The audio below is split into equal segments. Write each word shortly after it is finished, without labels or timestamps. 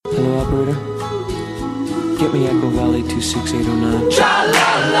got me Echo Valley 26809. Sha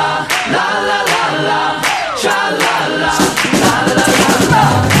la la la la la la. Sha la la la la la la.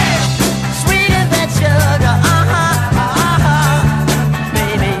 Sweeter than sugar,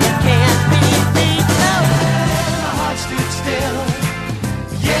 baby, you can't beat me, no. My heart stood still.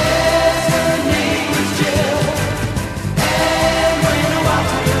 Yes, her name was Jill. And when I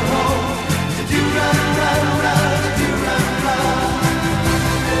walked her home, to do run, run, run, to run, run.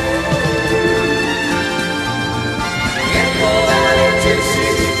 Echo Valley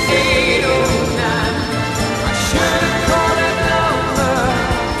 26809. I should have called her number.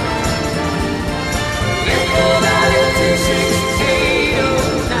 Echo Valley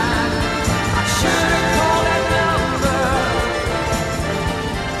 26809. I should have called her number.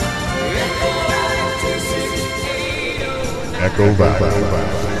 Echo Valley 26809. Echo Valley.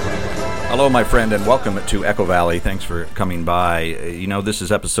 Hello, my friend, and welcome to Echo Valley. Thanks for coming by. You know, this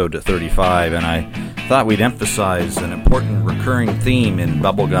is episode 35, and I thought we'd emphasize an important recurring theme in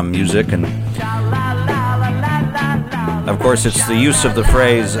bubblegum music, and of course, it's the use of the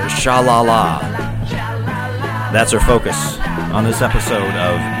phrase sha-la-la. That's our focus on this episode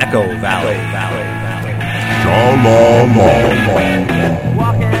of Echo Valley.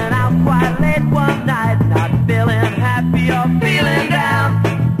 Walking out quite late one night, not feeling happy or feeling down.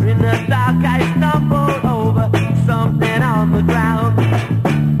 In the dark I stumbled over something on the ground.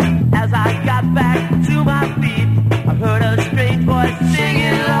 As I got back to my feet, I heard a strange voice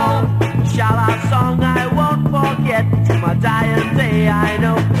singing low. Shal-la song I won't forget, to my dying day I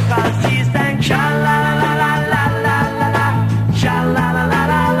know. Cause she sang sha-la-la-la-la-la-la-la,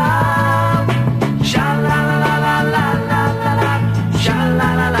 sha-la-la-la-la-la, sha-la-la-la-la-la-la-la,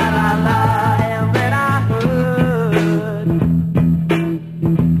 sha-la-la-la-la-la. And then I heard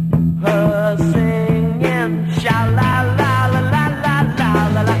her singing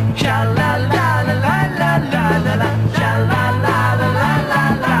sha-la-la-la-la-la-la-la, sha-la-la-la-la-la-la-la,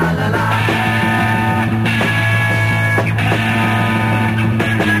 sha-la-la-la-la-la-la-la.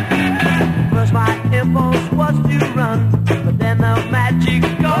 First my impulse was to run, but then the magic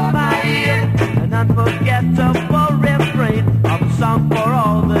caught my ear, an unforgettable refrain of a song for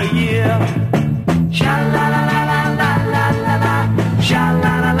all the year. Sha-la-la-la-la-la-la-la,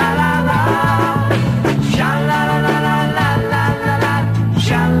 sha-la-la-la-la-la, sha-la-la-la-la-la-la,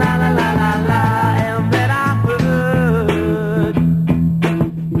 sha-la-la-la-la-la. And then I heard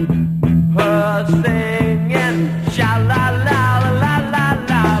her singing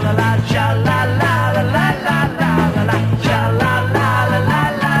sha-la-la-la-la-la-la-la, sha-la-la-la-la-la-la-la,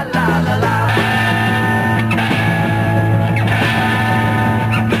 sha-la-la-la-la-la-la-la.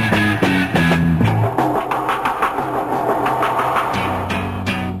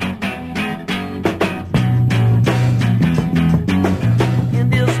 In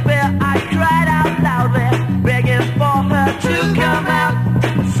despair, I cried out loudly, begging for her to come out.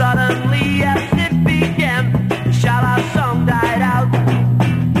 Suddenly, as it began, the sha-la song died out.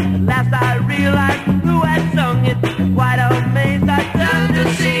 At last, I realized who had sung it. Quite amazed, I turned to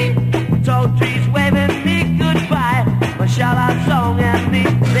see tall trees waving me goodbye. My sha-la song and me,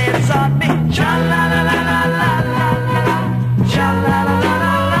 they sought me. Sha-la-la-la-la-la-la-la,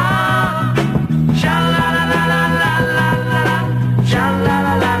 sha-la-la-la-la-la, sha-la-la-la-la-la-la,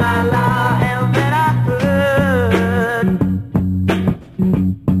 sha-la-la-la-la-la. And then I heard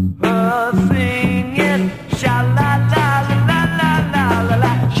her singing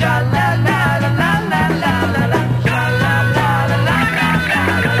sha-la-la-la-la-la-la, sha-la-la-la-la-la-la,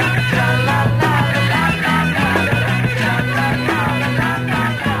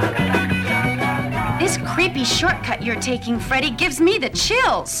 sha-la-la-la-la-la-la. This creepy shortcut you're taking, Freddy, gives me the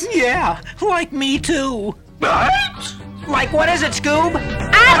chills. Yeah, like me too. What? Like what is it, Scoob? A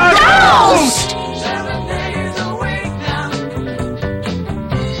ghost! 7 days a week now.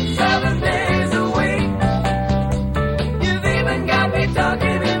 7 days a week. You've even got me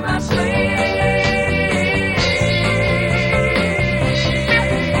talking in my sleep.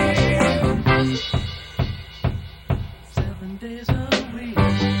 7 days a week.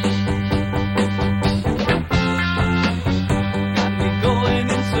 Got me going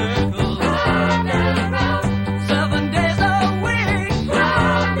in circles. Round and around. 7 days a week.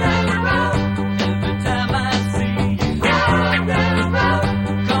 Round and around.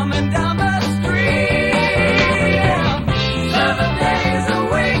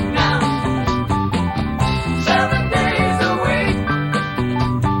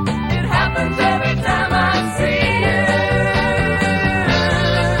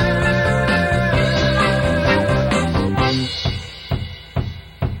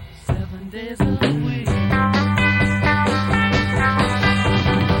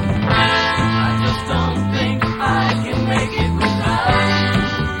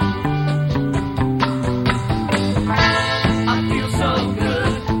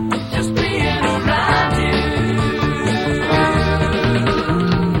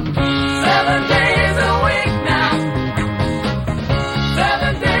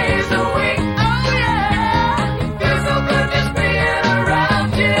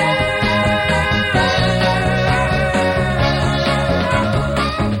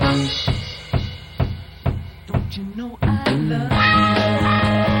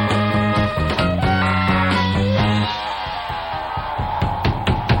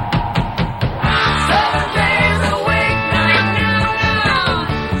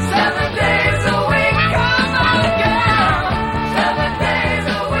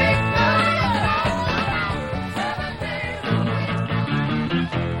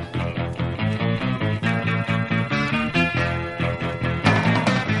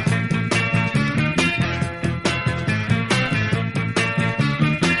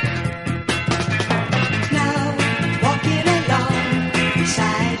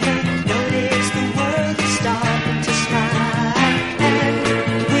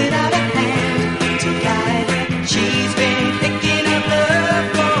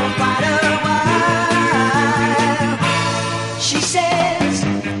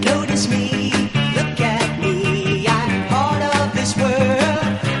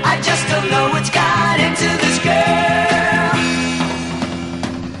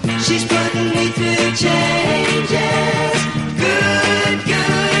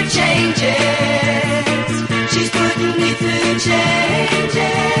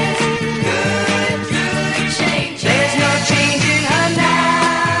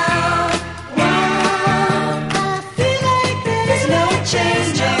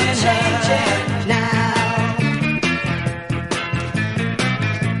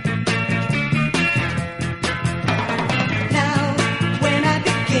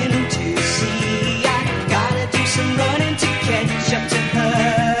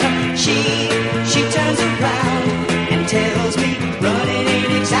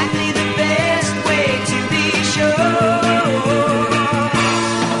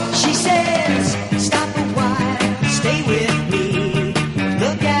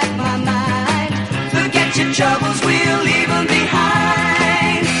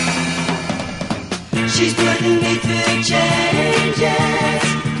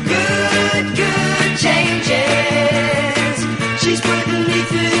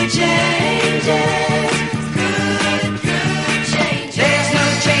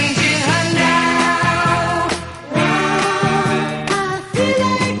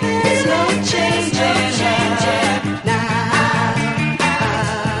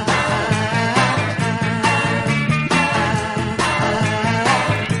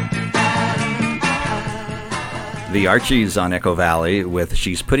 The Archies on Echo Valley with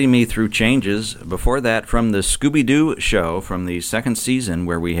She's Putting Me Through Changes. Before that, from the Scooby-Doo show from the second season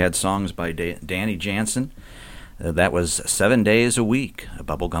where we had songs by Danny Janssen. That was 7 Days a Week, a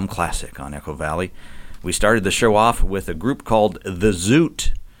bubblegum classic on Echo Valley. We started the show off with a group called the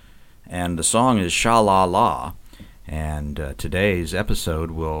Zoot, and the song is Sha-La-La. And today's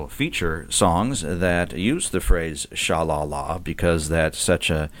episode will feature songs that use the phrase Sha-La-La because that's such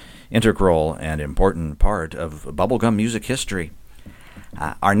a integral and important part of bubblegum music history.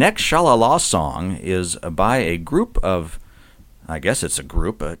 Our next Sha-La-La song is by a group of, I guess it's a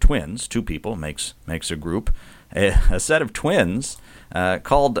group, twins, two people makes a group, a set of twins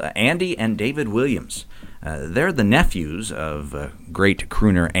called Andy and David Williams. They're the nephews of great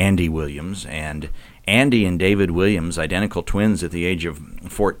crooner Andy Williams, and Andy and David Williams, identical twins at the age of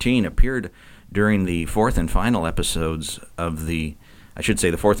 14, appeared during the fourth and final episodes of the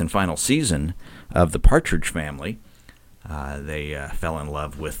fourth and final season of the Partridge Family. They fell in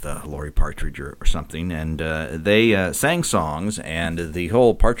love with Lori Partridge or something, and they sang songs, and the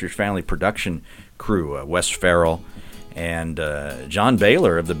whole Partridge Family production crew, Wes Farrell and John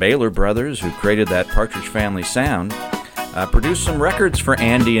Baylor of the Baylor Brothers, who created that Partridge Family sound, produced some records for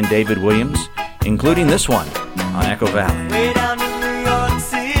Andy and David Williams, including this one on Echo Valley. Way down in New York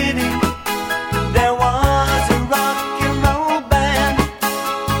City, there was a rock and roll band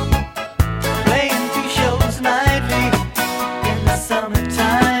playing 2 shows nightly in the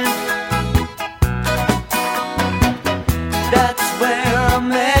summertime. That's where I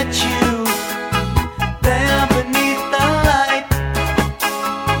met you, there beneath the light.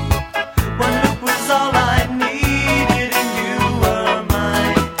 One look was all I needed, and you were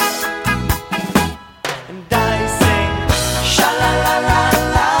mine. And I sing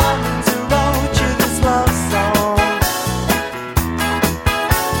sha-la-la-la-la to wrote you this love song.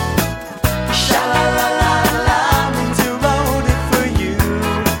 Sha-la-la-la-la to wrote it for you.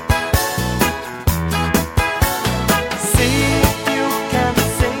 See if you can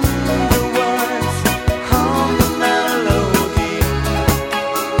sing the words, hum the melody.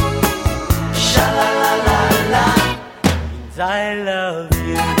 Sha-la-la-la-la means I love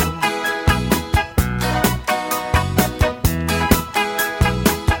you.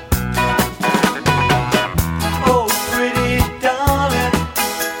 Oh, pretty darling,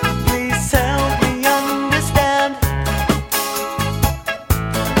 please help me understand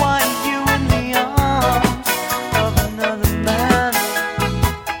why you in the arms of another man.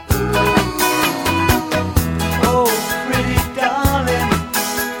 Oh, pretty darling,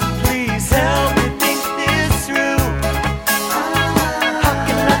 please help me think this through. How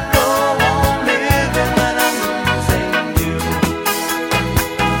can I go on living when I'm losing you?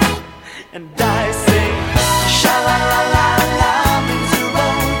 And I sing sha-la-la-la-la means who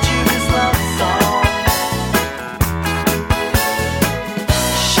wrote you this love song.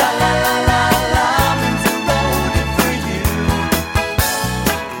 Sha-la-la-la-la means who wrote it for you.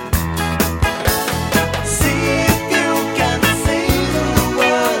 See if you can sing the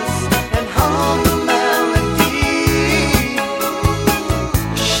words and hum the melody.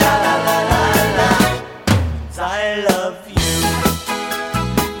 Sha-la-la-la-la means I love you.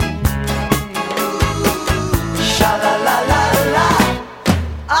 Sha-la-la-la-la,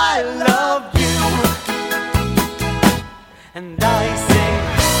 I love you. And I sing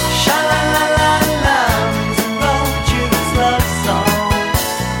sha-la-la-la-la to wrote you this love song.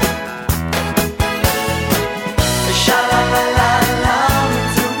 Sha-la-la-la-la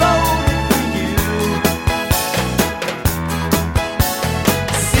to wrote it for you.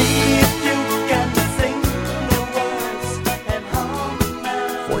 See if you can sing the words and hum the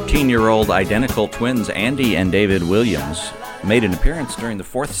melody. 14-year-old identical twins Andy and David Williams made an appearance during the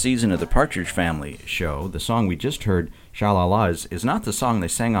fourth season of the Partridge Family show. The song we just heard, Sha-La-La, is not the song they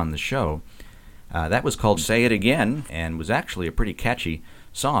sang on the show. That was called Say It Again and was actually a pretty catchy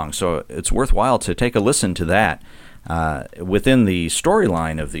song, so it's worthwhile to take a listen to that. Within the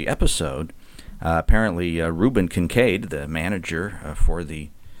storyline of the episode, apparently Reuben Kincaid, the manager for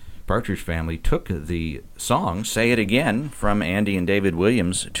the Partridge Family, took the song Say It Again from Andy and David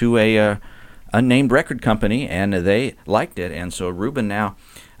Williams to a unnamed record company, and they liked it, and so Reuben now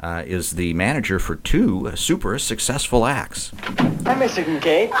is the manager for 2 super successful acts. Hi, Mr.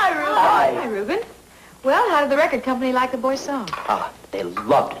 Kincaid. Hi, Reuben. Hi, Reuben. Well, how did the record company like the boy's song? Ah, they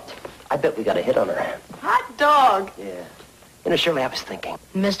loved it. I bet we got a hit on our hands. Hot dog. Yeah. You know, Shirley, I was thinking,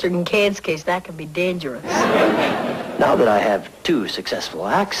 In Mr. Kincaid's case, that could be dangerous. now that I have 2 successful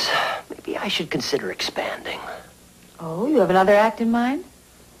acts, maybe I should consider expanding. Oh, you have another act in mind?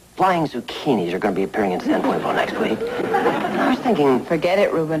 Flying zucchinis are going to be appearing in San Juan next week. I was thinking, Forget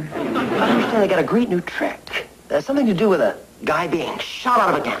it, Reuben. I understand they got a great new trick. has something to do with a guy being shot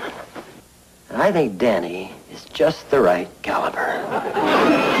out of a cannon. And I think Danny is just the right caliber.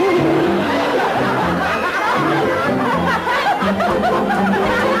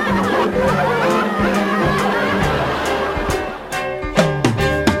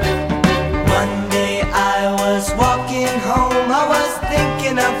 One day I was walking home, I was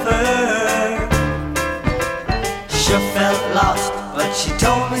thinking of her. Sure felt lost, but she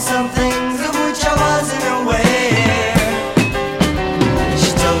told me some things of which I wasn't aware.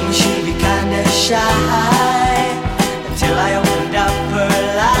 She told me she'd be kinda shy until I opened up her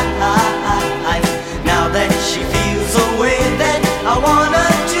life. Now that she feels the way that I wanna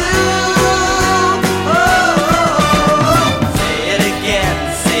do. Say it again,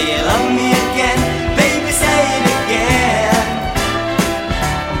 say you love me again, baby, say it again.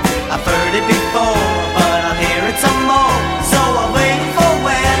 I've heard it before, but I'll hear it some more, so I'll wait for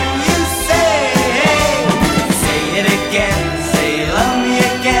when you say it again, say you love me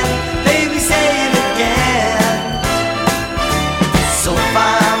again, baby, say it again. So if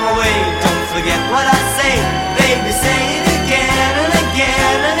I'm away, don't forget what I say, baby, say it again and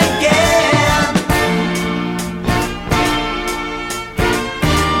again and again.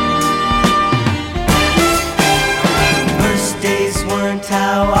 First days weren't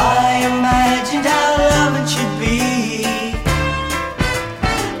how I imagined how loving should be.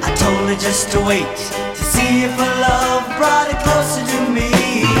 I told her just to wait to see if her love brought her closer to me.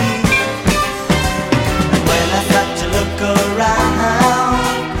 And when I start to look around,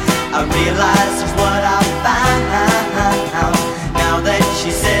 I realize what I found. Now that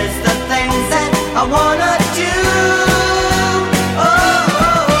she says the things that I wanna do.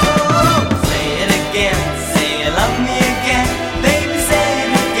 Say it again, say you love me again, baby, say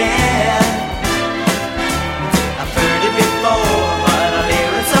it again. I've heard it before, but I'll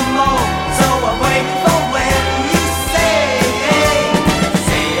hear it some more, so I wait for when you say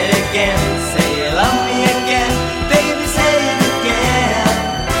it again, say you love me again, baby, say it again.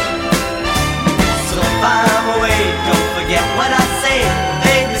 So if I'm away, don't forget what I say,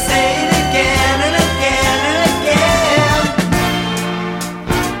 baby, say it again and again and again.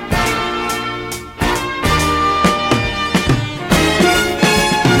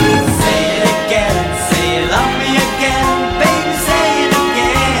 Say it again, say you love me again, baby, say it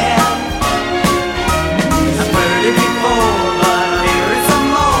again. I've heard it before, but I'll hear it some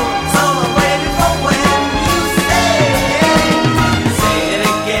more, so I'm waiting for when you say it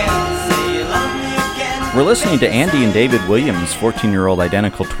again, say you love me again. We're listening to Andy and David Williams, 14-year-old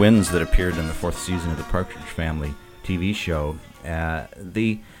identical twins that appeared in the 4th season of the Partridge Family TV show.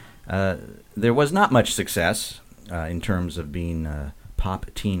 There was not much success in terms of being pop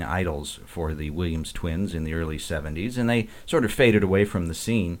teen idols for the Williams twins in the early 70s, and they sort of faded away from the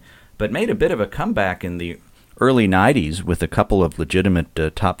scene, but made a bit of a comeback in the early 90s with a couple of legitimate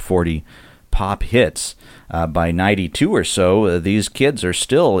top 40 pop hits. By 92 or so, these kids are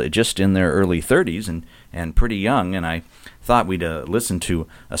still just in their early 30s and pretty young, and I thought we'd listen to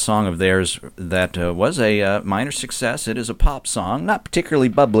a song of theirs that was a minor success. It is a pop song, not particularly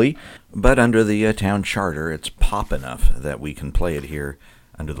bubbly, but under the town charter, it's pop enough that we can play it here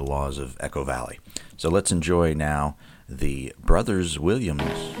under the laws of Echo Valley. So let's enjoy now the Brothers Williams.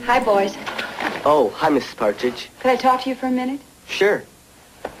 Hi, boys. Oh, hi, Mrs. Partridge. Could I talk to you for a minute? Sure.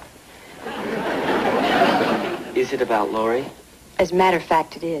 Is it about Lori? As a matter of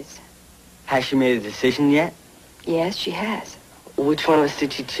fact, it is. Has she made a decision yet? Yes, she has. Which one of us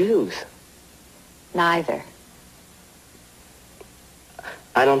did she choose? Neither.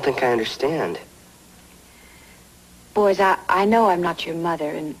 I don't think I understand. Boys, I know I'm not your mother,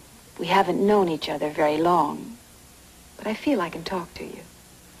 and we haven't known each other very long. But I feel I can talk to you.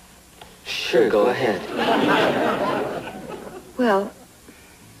 Sure, go ahead. Well,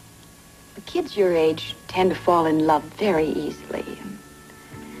 the kids your age tend to fall in love very easily. And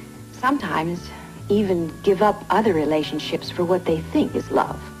sometimes even give up other relationships for what they think is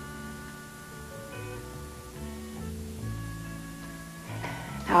love.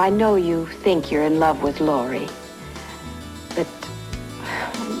 Now, I know you think you're in love with Lori, but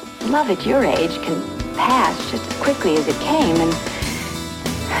love at your age can pass just as quickly as it came, and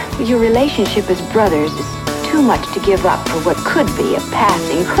your relationship as brothers is too much to give up for what could be a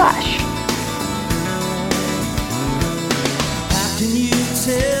passing crush. How can you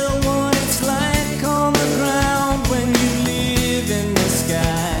tell what it's like on the ground when you live in the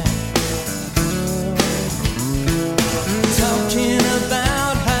sky? Talking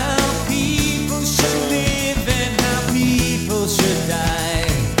about how people should live and how people should die.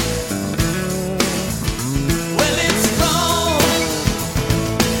 Well, it's wrong.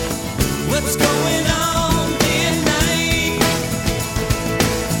 What's going on here?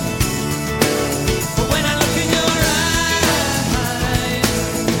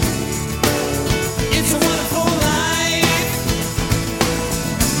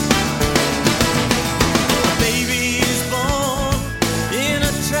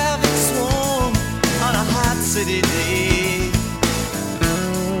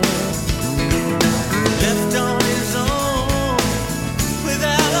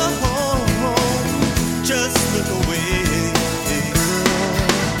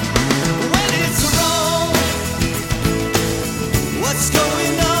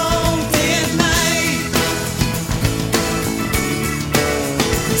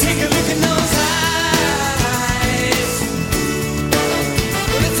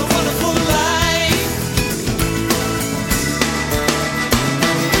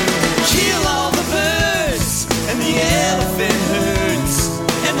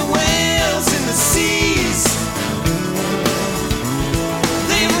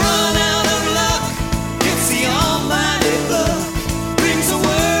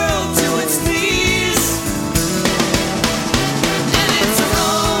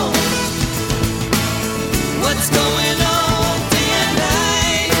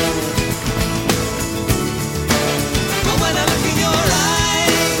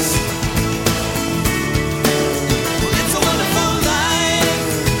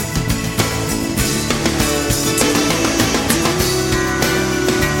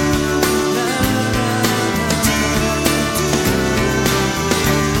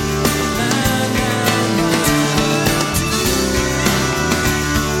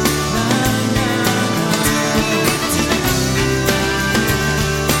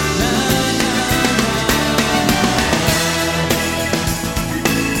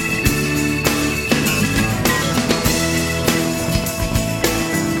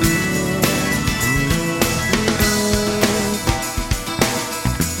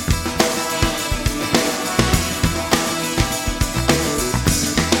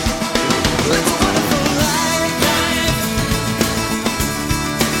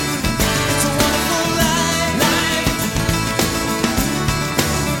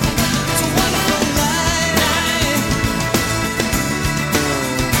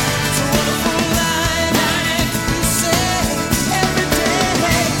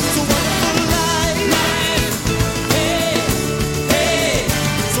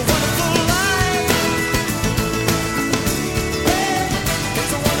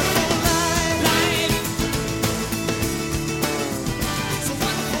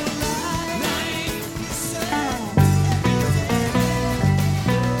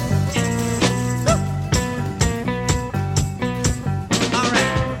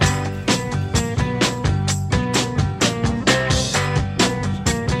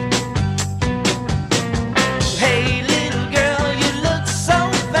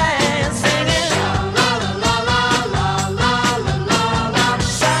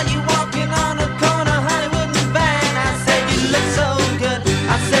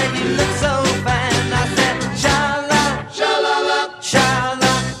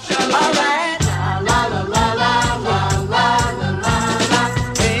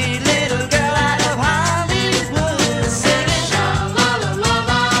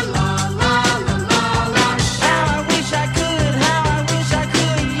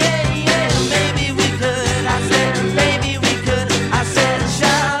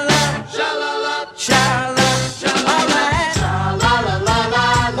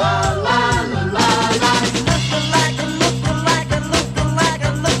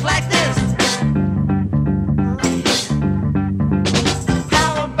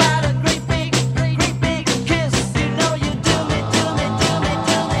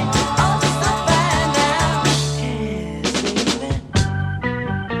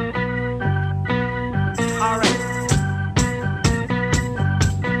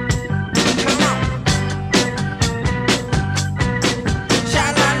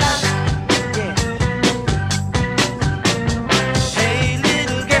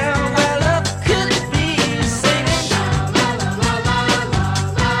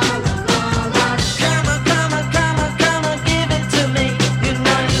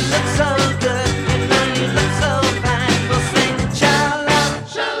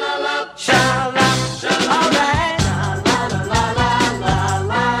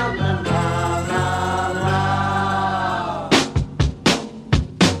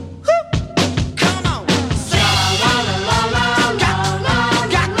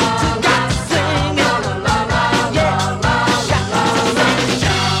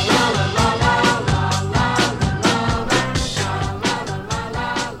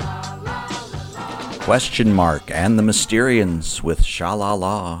 Question Mark and the Mysterions with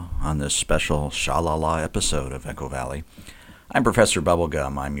Sha-La-La on this special Sha-La-La episode of Echo Valley. I'm Professor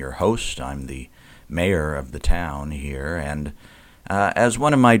Bubblegum. I'm your host. I'm the mayor of the town here, and as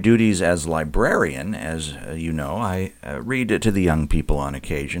one of my duties as librarian, as you know, I read to the young people on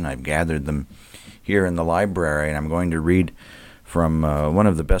occasion. I've gathered them here in the library, and I'm going to read from one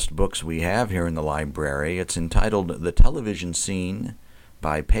of the best books we have here in the library. It's entitled The Television Scene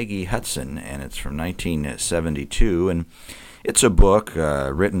by Peggy Hudson, and it's from 1972, and it's a book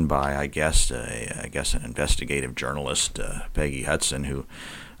written by, I guess, an investigative journalist, Peggy Hudson, who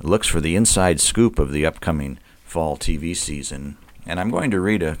looks for the inside scoop of the upcoming fall TV season. And I'm going to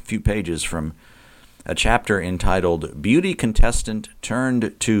read a few pages from a chapter entitled Beauty Contestant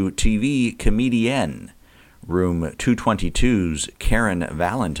Turned to TV Comedienne, Room 222's Karen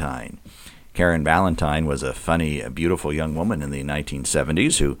Valentine. Karen Valentine was a funny, beautiful young woman in the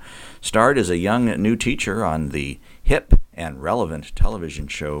 1970s who starred as a young new teacher on the hip and relevant television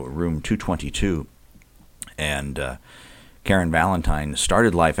show Room 222. And Karen Valentine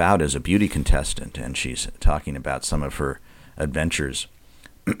started life out as a beauty contestant, and she's talking about some of her adventures.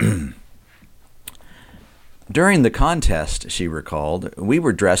 During the contest, she recalled, we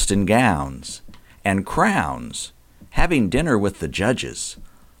were dressed in gowns and crowns, having dinner with the judges.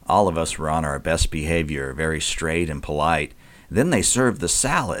 All of us were on our best behavior, very straight and polite. Then they served the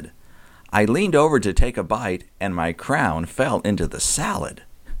salad. I leaned over to take a bite, and my crown fell into the salad.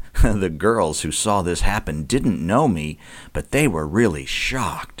 The girls who saw this happen didn't know me, but they were really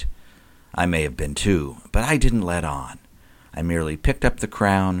shocked. I may have been too, but I didn't let on. I merely picked up the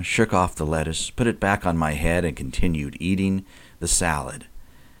crown, shook off the lettuce, put it back on my head, and continued eating the salad.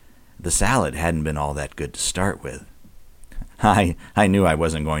 The salad hadn't been all that good to start with. I knew I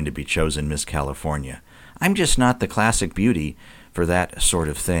wasn't going to be chosen Miss California. I'm just not the classic beauty for that sort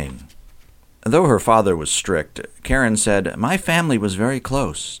of thing. Though her father was strict, Karen said, my family was very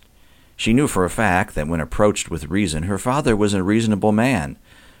close. She knew for a fact that when approached with reason, her father was a reasonable man.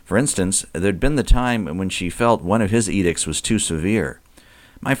 For instance, there'd been the time when she felt one of his edicts was too severe.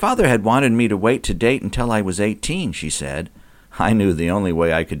 My father had wanted me to wait to date until I was 18, she said. I knew the only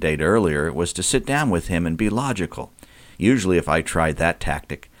way I could date earlier was to sit down with him and be logical. Usually if I tried that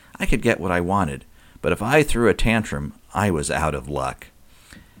tactic, I could get what I wanted, but if I threw a tantrum, I was out of luck.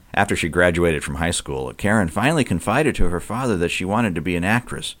 After she graduated from high school, Karen finally confided to her father that she wanted to be an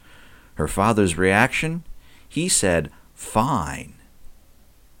actress. Her father's reaction? He said, fine.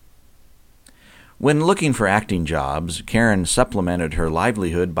 When looking for acting jobs, Karen supplemented her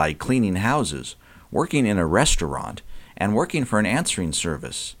livelihood by cleaning houses, working in a restaurant, and working for an answering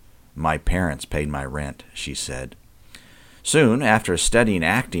service. My parents paid my rent, she said. Soon after studying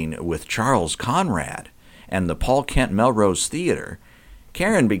acting with Charles Conrad and the Paul Kent Melrose Theater,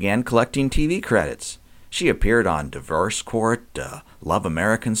 Karen began collecting TV credits. She appeared on Divorce Court, Love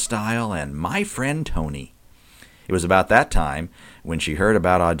American Style, and My Friend Tony. It was about that time when she heard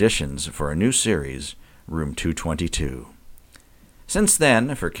about auditions for a new series, Room 222. Since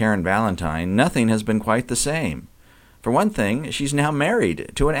then, for Karen Valentine, nothing has been quite the same. For one thing, she's now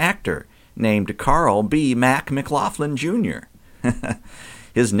married to an actor named Carl B. Mac McLaughlin, Jr.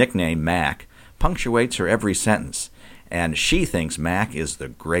 His nickname, Mac, punctuates her every sentence, and she thinks Mac is the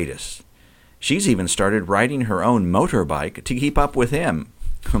greatest. She's even started riding her own motorbike to keep up with him.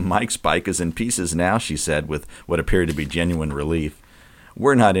 Mike's bike is in pieces now, she said, with what appeared to be genuine relief.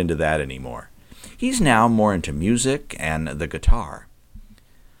 We're not into that anymore. He's now more into music and the guitar.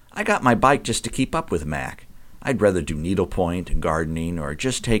 I got my bike just to keep up with Mac. I'd rather do needlepoint, gardening, or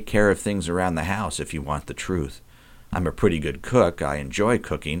just take care of things around the house if you want the truth. I'm a pretty good cook. I enjoy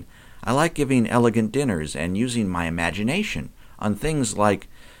cooking. I like giving elegant dinners and using my imagination on things like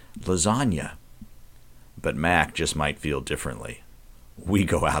lasagna. But Mac just might feel differently. We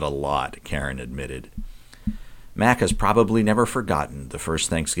go out a lot, Karen admitted. Mac has probably never forgotten the first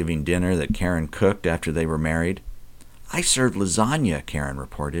Thanksgiving dinner that Karen cooked after they were married. I served lasagna, Karen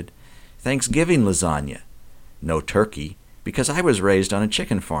reported. Thanksgiving lasagna. No turkey, because I was raised on a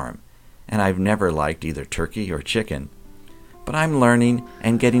chicken farm, and I've never liked either turkey or chicken. But I'm learning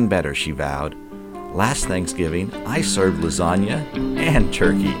and getting better, she vowed. Last Thanksgiving, I served lasagna and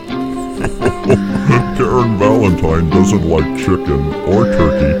turkey. Karen Valentine doesn't like chicken or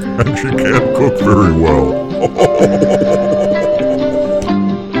turkey, and she can't cook very well.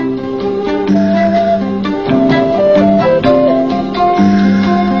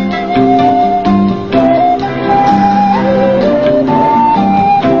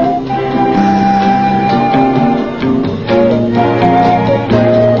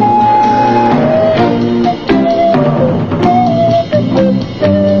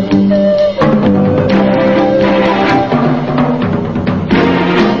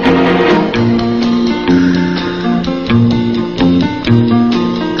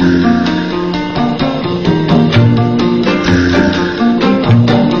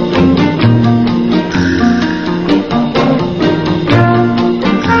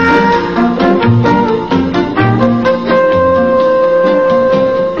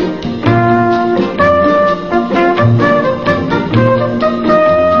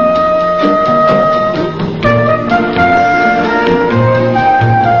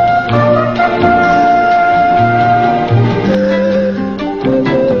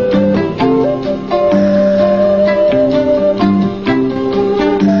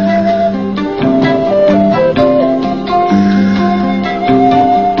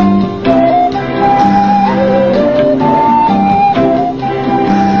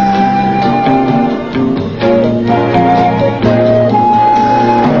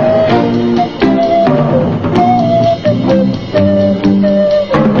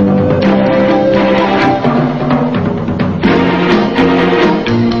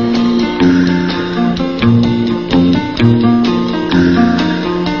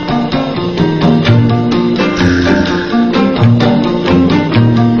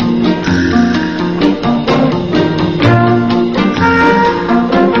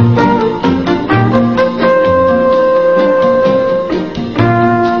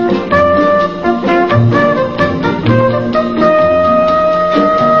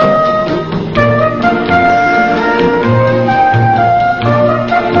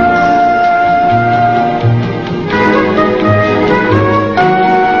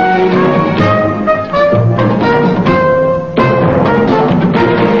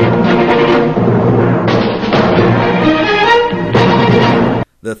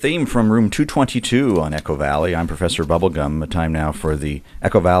 theme from room 222 on Echo Valley. I'm Professor Bubblegum. Time now for the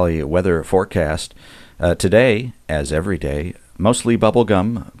Echo Valley weather forecast. Today, as every day, mostly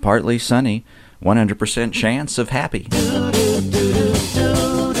bubblegum, partly sunny, 100% chance of happy. The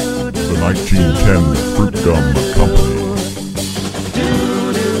 1910 Fruit Gum Company.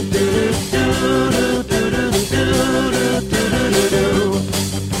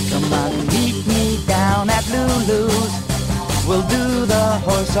 Come on, meet me down at Lulu's. We'll do the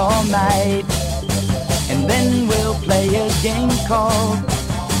horse all night, and then we'll play a game called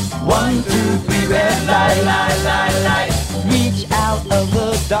 1, 2, 3 red light, light, light, light. Reach out of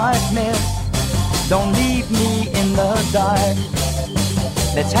the darkness, don't leave me in the dark.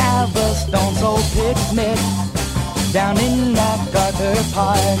 Let's have a Stone Soul picnic down in MacArthur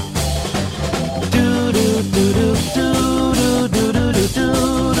Park. Do do do do do do do do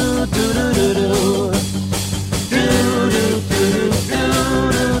do do do do do.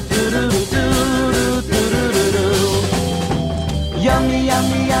 Yummy,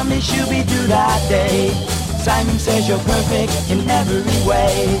 yummy, yummy, shooby-doo that day. Simon says you're perfect in every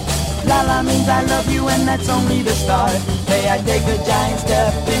way. La-la means I love you and that's only the start. May I take a giant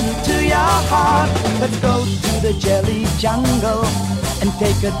step into your heart? Let's go to the jelly jungle and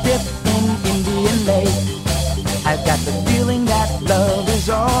take a dip in Indian Lake. I've got the feeling that love is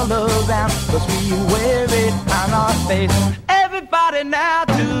all around, 'cause we wear it on our face. Everybody now,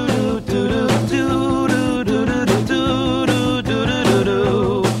 do-do-do-do-do.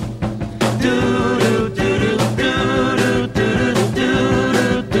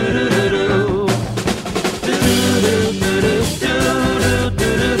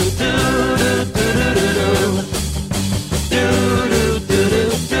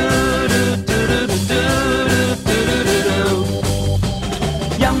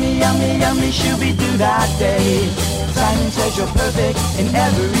 Shooby-doo that day. Simon says you're perfect in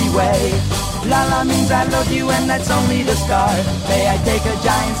every way. La-la means I love you and that's only the start. May I take a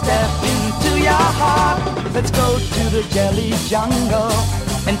giant step into your heart? Let's go to the jelly jungle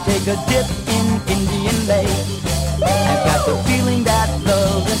and take a dip in Indian Lake. I've got the feeling that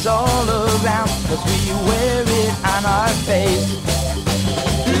love is all around, 'cause we wear it on our face.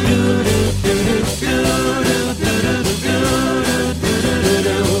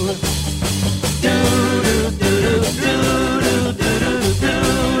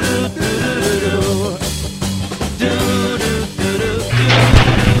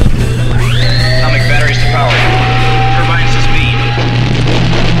 Atomic batteries to power. Turbines to speed.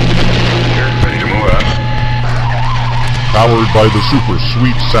 You're ready to move out. Powered by the super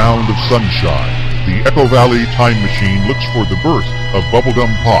sweet sound of sunshine, the Echo Valley time machine looks for the birth of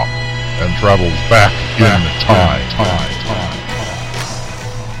bubblegum pop and travels back in time.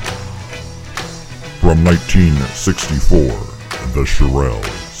 From 1964, the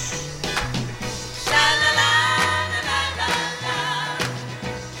Shirelles.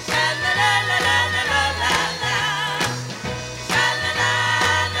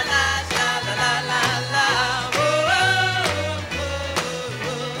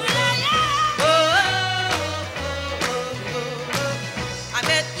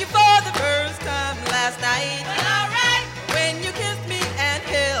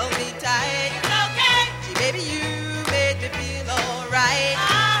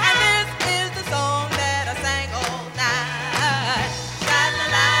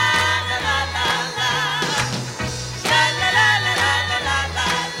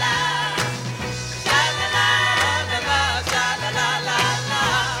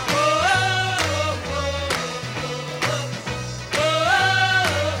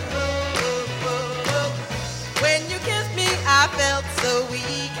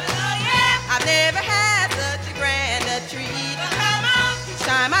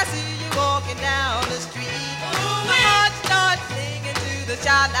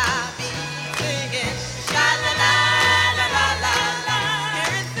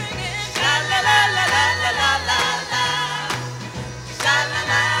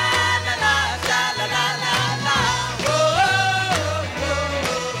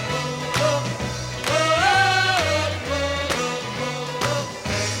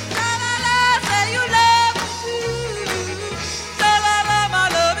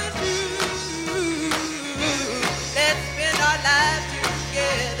 Let's spend our lives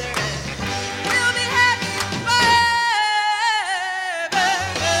together and we'll be happy.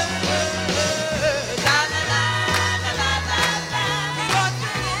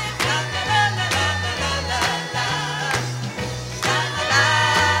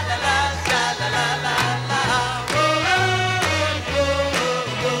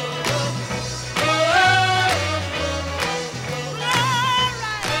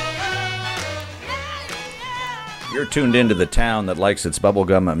 tuned into the town that likes its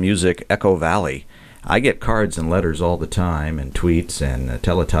bubblegum music, Echo Valley. I get cards and letters all the time, and tweets and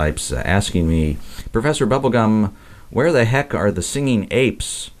teletypes asking me, Professor Bubblegum, where the heck are the singing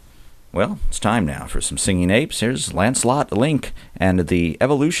apes? Well, it's time now for some singing apes. Here's Lancelot Link and the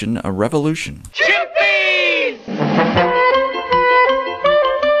Evolution of Revolution. Chippies!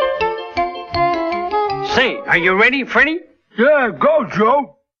 Say, are you ready, Freddy? Yeah, go,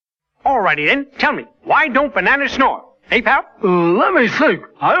 Joe. Alrighty then, tell me, why don't bananas snore? Hey, pal? Let me think.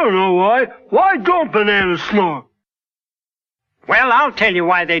 I don't know why. Why don't bananas snore? Well, I'll tell you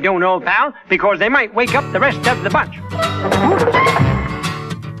why they don't, old pal. Because they might wake up the rest of the bunch.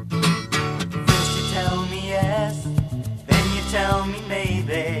 First you tell me yes, then you tell me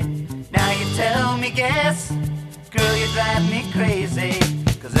maybe. Now you tell me guess. Girl, you drive me crazy.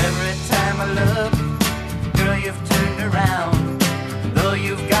 'Cause every time I look, girl, you've turned around. Though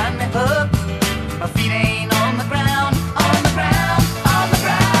you've got me hooked, my feet ain't on the ground, on the ground, on the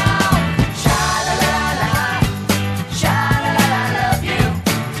ground. Sha-la-la-la, sha-la-la-la, love you.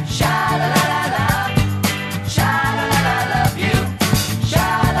 Sha-la-la-la, sha-la-la-la, love you.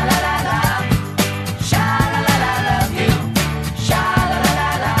 Sha-la-la-la, sha-la-la-la, love you.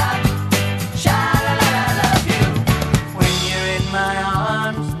 Sha-la-la-la, sha-la-la-la, love you. When you're in my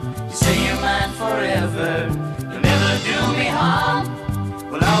arms, you say you're mine forever. You'll never do me harm.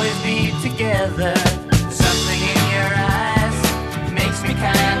 We'll always be together. There's something in your eyes makes me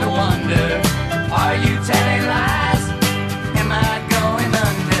kinda wonder. Are you telling lies? Am I going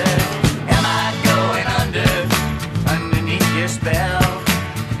under? Am I going under? Underneath your spell,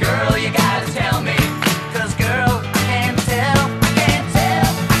 girl, you gotta tell me. 'Cause girl, I can't tell, I can't tell,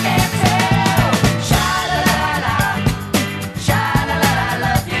 I can't tell. Sha-la-la-la, sha-la-la-la,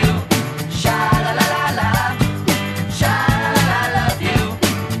 love you. Sha-la-la-la, sha-la-la-la, love you.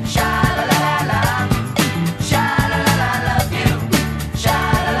 Sha-la-la-la, sha-la-la-la, love you.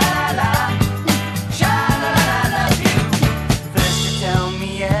 Sha-la-la-la, sha-la-la-la, love you. First you tell me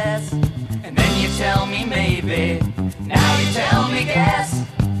yes, and then you tell me maybe. Now you tell me guess.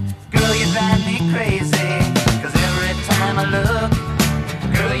 Girl, you drive me crazy. 'Cause every time I look,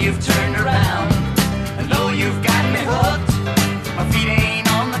 girl, you've turned around. And though you've got me hooked, my feet ain't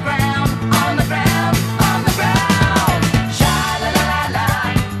on the ground, on the ground, on the ground. Sha-la-la-la-la,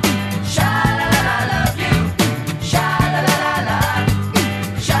 sha-la-la-la, love you. Sha-la-la-la-la,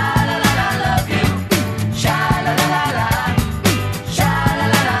 sha-la-la-la, love you. Sha-la-la-la-la,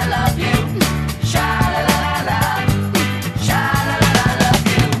 sha-la-la-la, love you. Sha-la-la-la-la, sha-la-la-la, love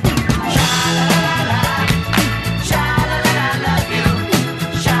you. Sha-la-la-la-la, sha-la-la-la, love you.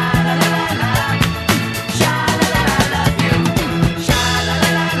 Sha-la-la-la-la, sha-la-la-la, love you.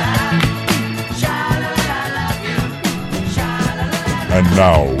 Sha-la-la-la-la, sha-la-la-la, love you. Sha-la-la-la-la. And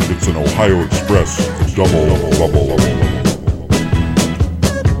now it's an Ohio Express double bubble.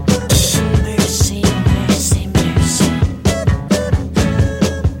 Mercy, mercy, mercy.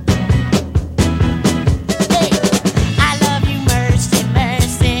 Hey, I love you, mercy,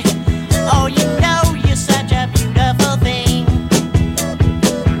 mercy. Oh, you know you're such a beautiful thing.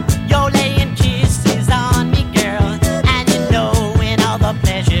 You're laying kisses on me, girl, and you know when all the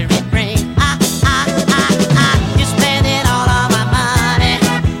pleasure it brings. You're spending all of my money.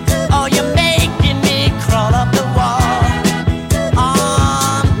 Oh, you're making me crawl up the wall.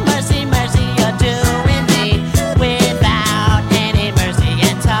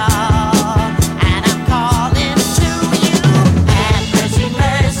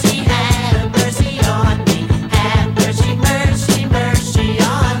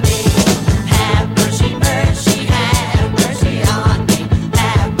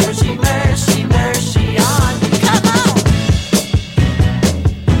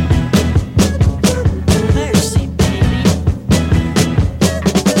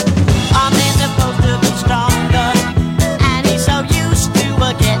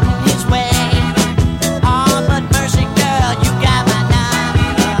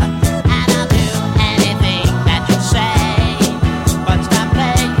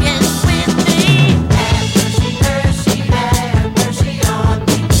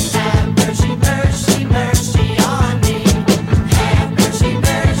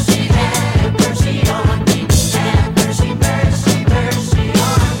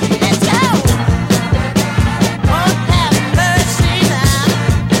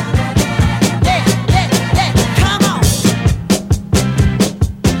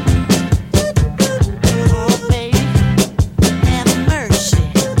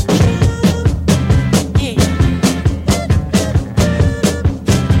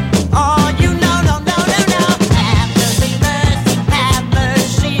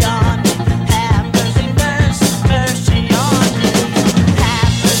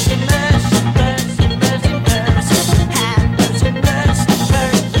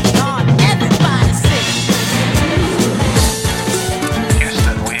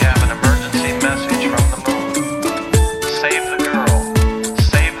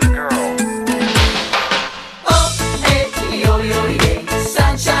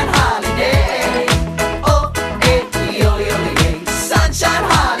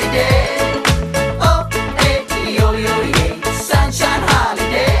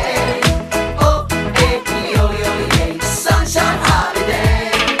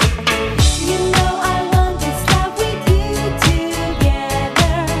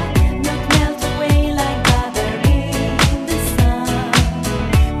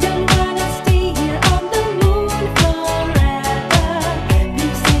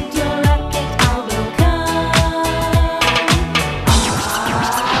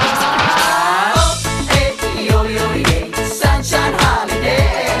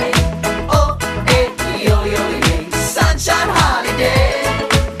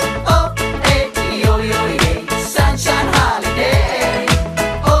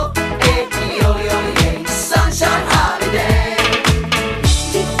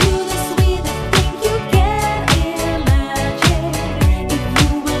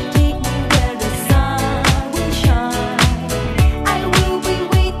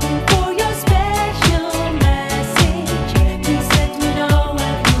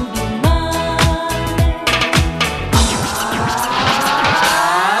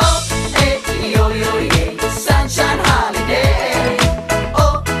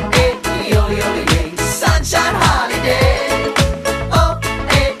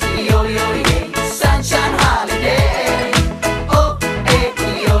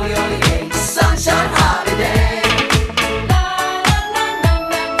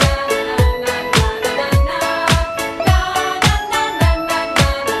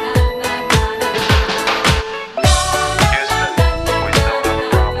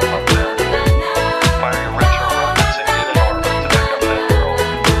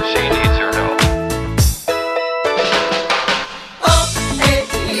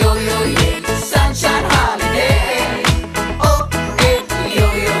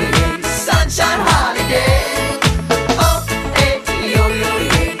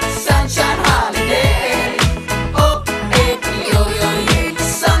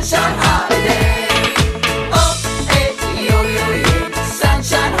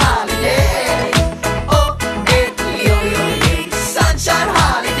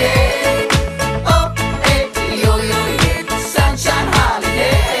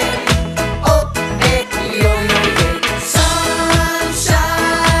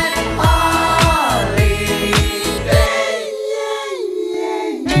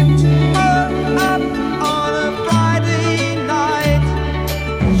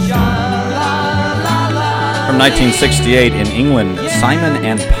 1968 in England, Symon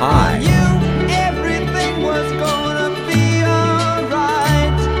and Pi.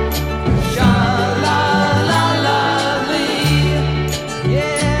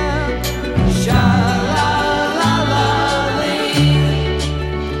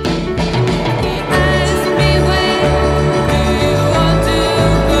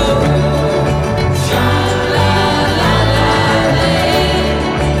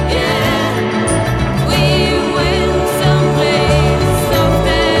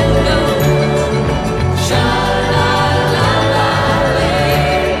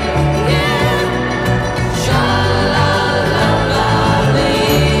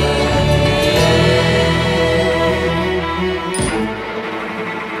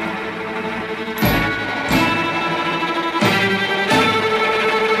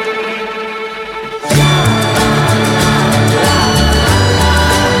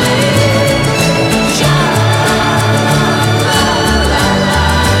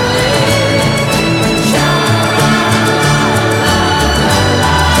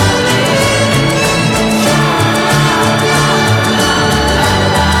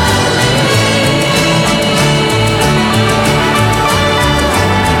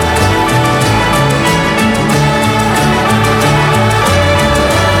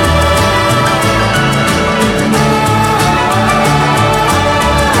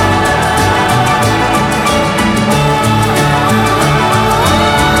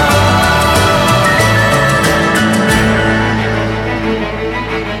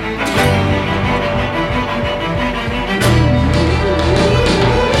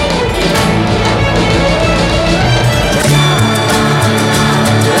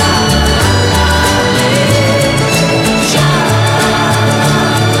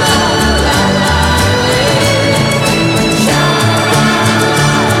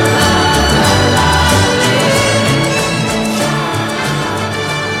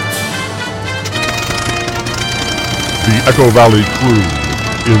 Echo Valley crew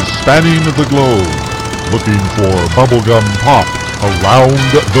is spanning the globe looking for bubblegum pop around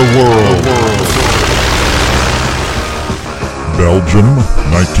the world. Belgium,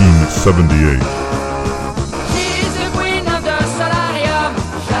 1978.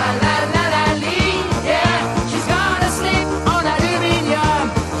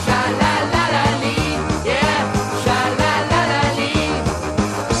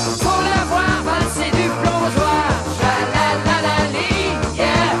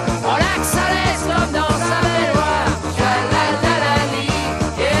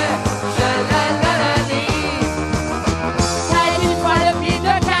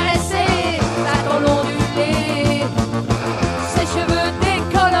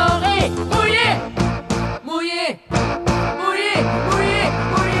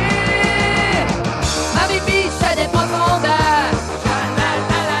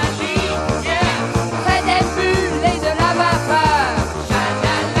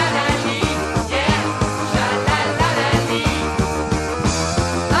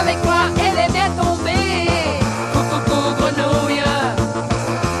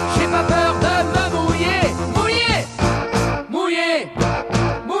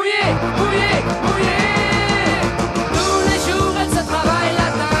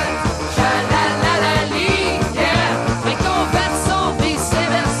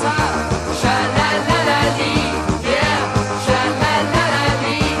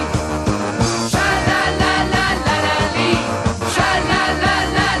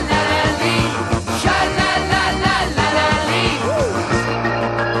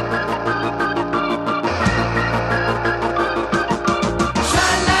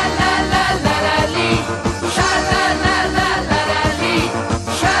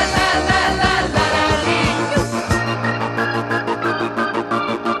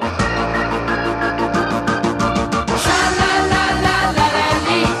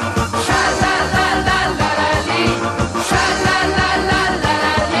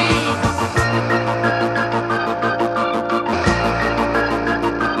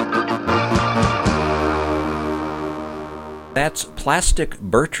 That's Plastic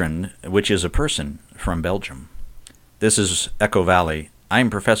Bertrand, which is a person from Belgium. This is Echo Valley. I'm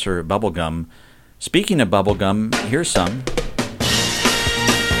Professor Bubblegum. Speaking of bubblegum, here's some.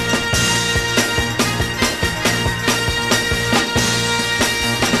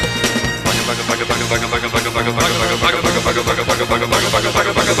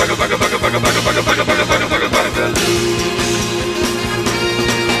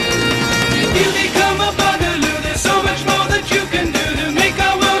 If you become a bugaloo, there's so much more that you can do to make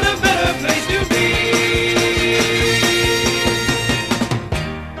our world a better place to be.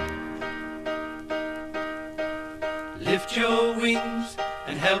 Lift your wings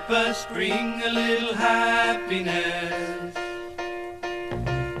and help us bring a little happiness.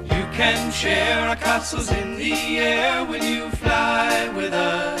 You can share our castles in the air when you fly with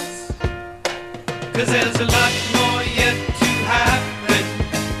us. 'Cause there's a lot more yet to happen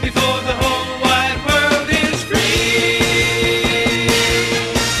before the whole wide world is free.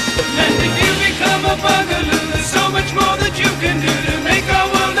 And if you become a bugaloo, there's so much more that you can do to make our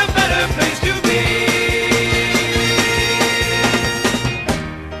world a better place to be.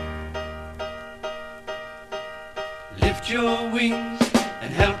 Lift your wings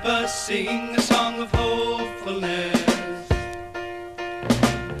and help us sing a song of hopefulness.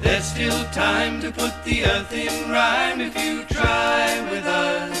 There's still time to put the earth in rhyme if you try with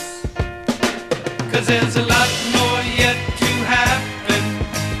us. 'Cause there's a lot more yet to happen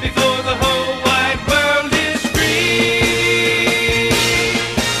before the whole wide world is free.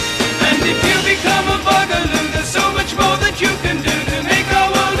 And if you become a bugaloo, there's so much more that you can do to make our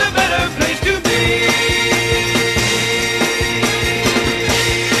world a better place to be.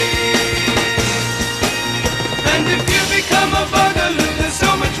 And if you become a bugaloo, there's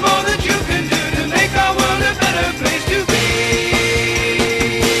so much more that you can do to make our world a better place to be.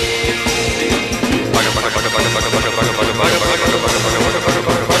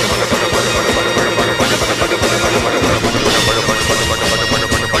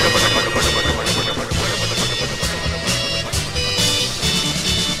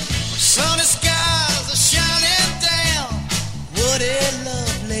 Sunny skies are shining down. What a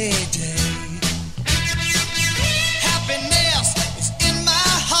lovely day. Happiness is in my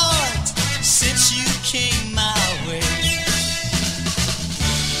heart since you came my way.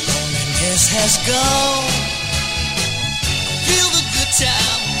 Loneliness has gone. Feel the good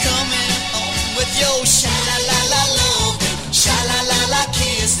time coming on with your sha-la-la-la love, sha-la-la-la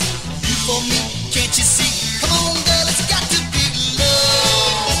kiss. You for me, can't you see? Come on, girl, it's got to be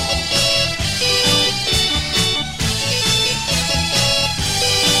love.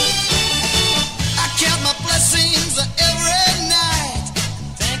 I count my blessings every night.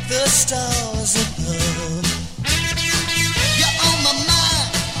 Thank the stars above. You're on my mind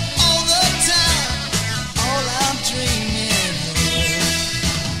all the time. All I'm dreaming of.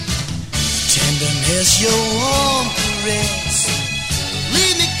 Tenderness, your warm caress.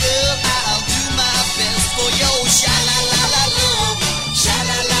 Leave me, girl, I'll do my best for your sha-la-la-la love,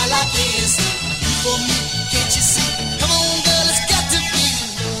 sha-la-la-la kiss. You for me, can't you see? Come on, girl, it's got to be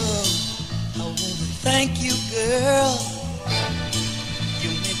love. I wanna thank you, girl. You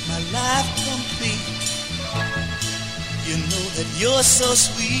make my life complete. You know that you're so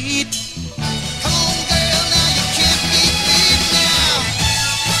sweet. Come on, girl, now you can't beat me now.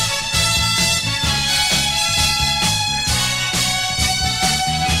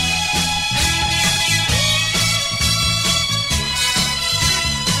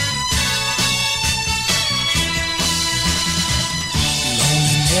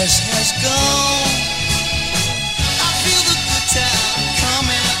 Loneliness has gone. I feel the good time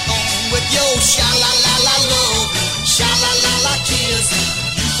coming on with your sha-la-la-la love, sha-la-la-la kiss.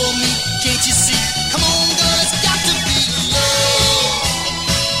 You for me, can't you see? Come on, girl, it's got to be love.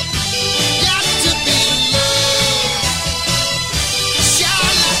 Got to be love.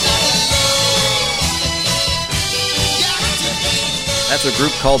 Sha-la-la-la love. Got to be love. That's a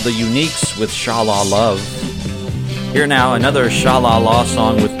group called the Uniques with Shala Love. Here now, another Shala La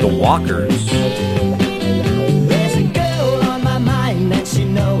song with the Walkers. There's a girl on my mind and she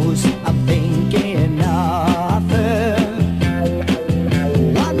knows I'm thinking of her.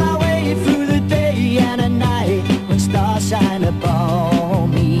 On my way through the day and a night when stars shine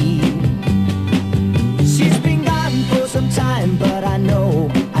upon me. She's been gone for some time, but I know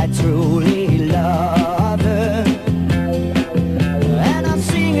I truly love her. And I'm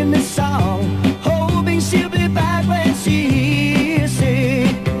singing this song, hoping she'll be back when she hears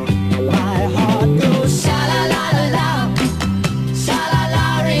it. My heart goes sha-la-la-la-la, sha-la-la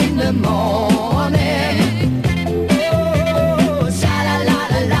in the morning. Oh,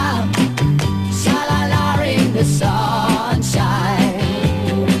 sha-la-la-la-la, sha-la-la in the sunshine.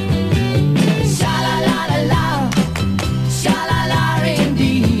 Sha-la-la-la-la, sha-la-la in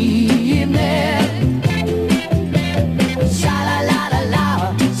the evening. Sha-la-la-la-la,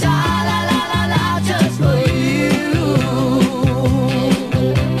 sha-la-la-la-la, just for you.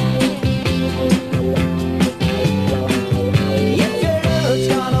 If your love's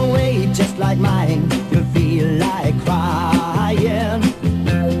gone away just like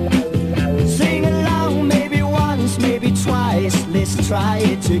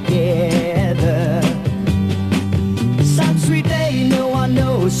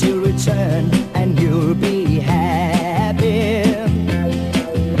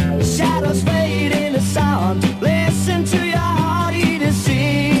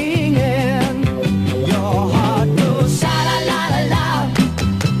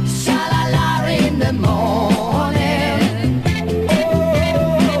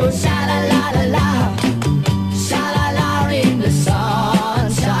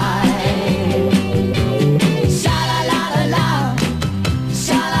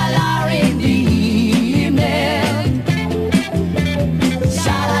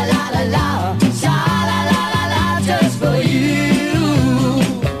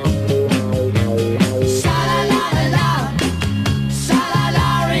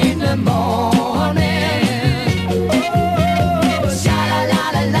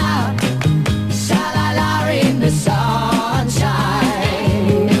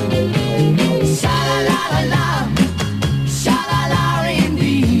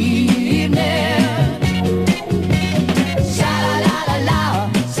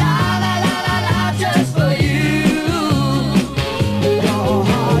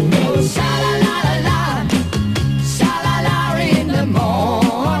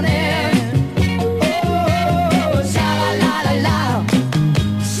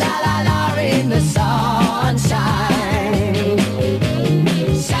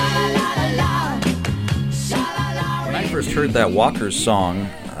heard that Walker's song,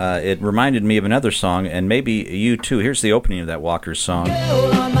 it reminded me of another song, and maybe you too. Here's the opening of that Walker's song.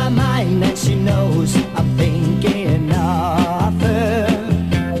 Girl on my mind and she knows I'm thinking of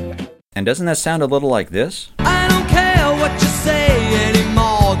her. And doesn't that sound a little like this? I don't care what you say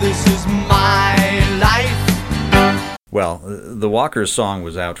anymore, this is my life. Well, the Walker's song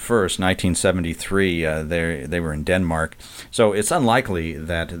was out first, 1973. They were in Denmark. So it's unlikely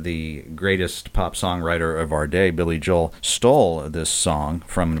that the greatest pop songwriter of our day, Billy Joel, stole this song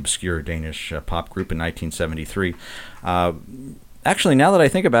from an obscure Danish pop group in 1973. Actually, now that I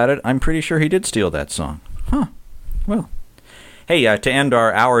think about it, I'm pretty sure he did steal that song. Huh. Well. Hey, to end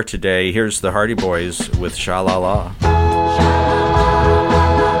our hour today, here's the Hardy Boys with Sha-La-La.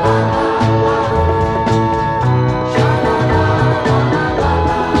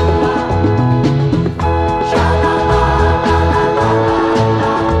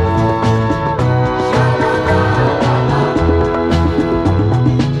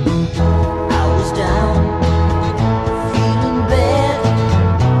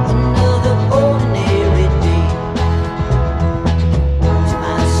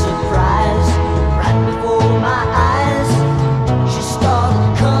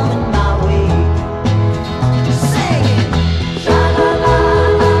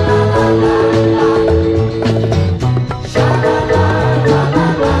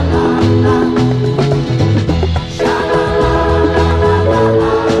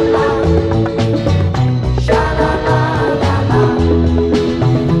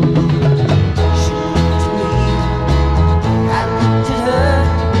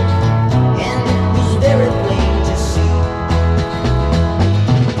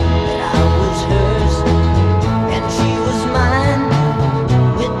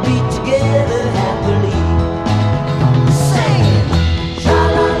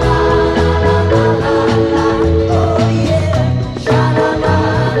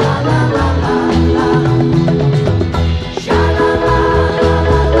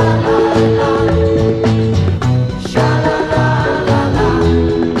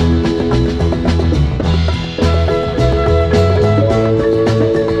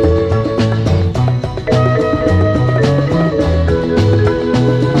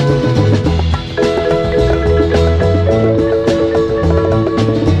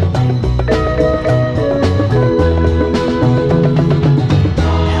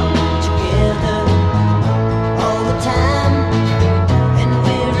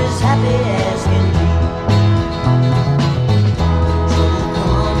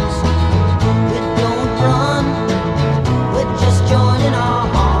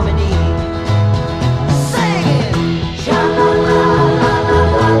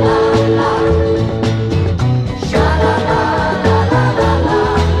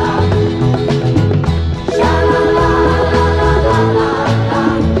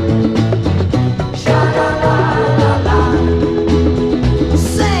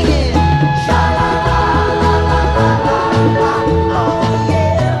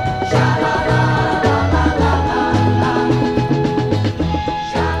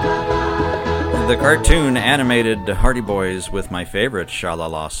 Cartoon animated Hardy Boys with my favorite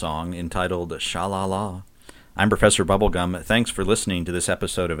Sha-La-La song entitled Sha-La-La. I'm Professor Bubblegum. Thanks for listening to this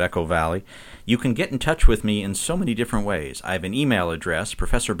episode of Echo Valley. You can get in touch with me in so many different ways. I have an email address,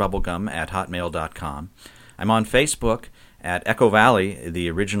 professorbubblegum@hotmail.com. I'm on Facebook at Echo Valley, the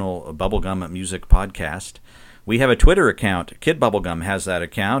original Bubblegum music podcast. We have a Twitter account. Kid Bubblegum has that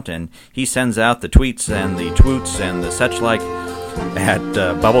account, and he sends out the tweets and the twoots and the such like at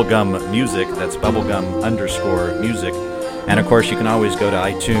Bubblegum Music. That's Bubblegum_music. And of course, you can always go to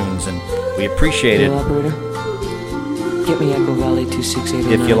iTunes, and we appreciate it. Operator, get me Echo Valley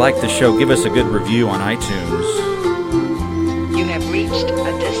 26809. If you like the show, give us a good review on iTunes. You have reached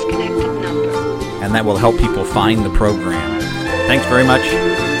a disconnected number. And that will help people find the program. Thanks very much.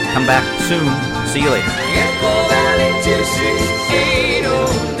 Come back soon. See you later. Echo Valley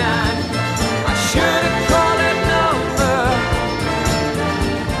 26809. I should have called that number.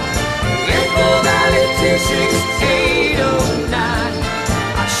 Echo Valley 26809.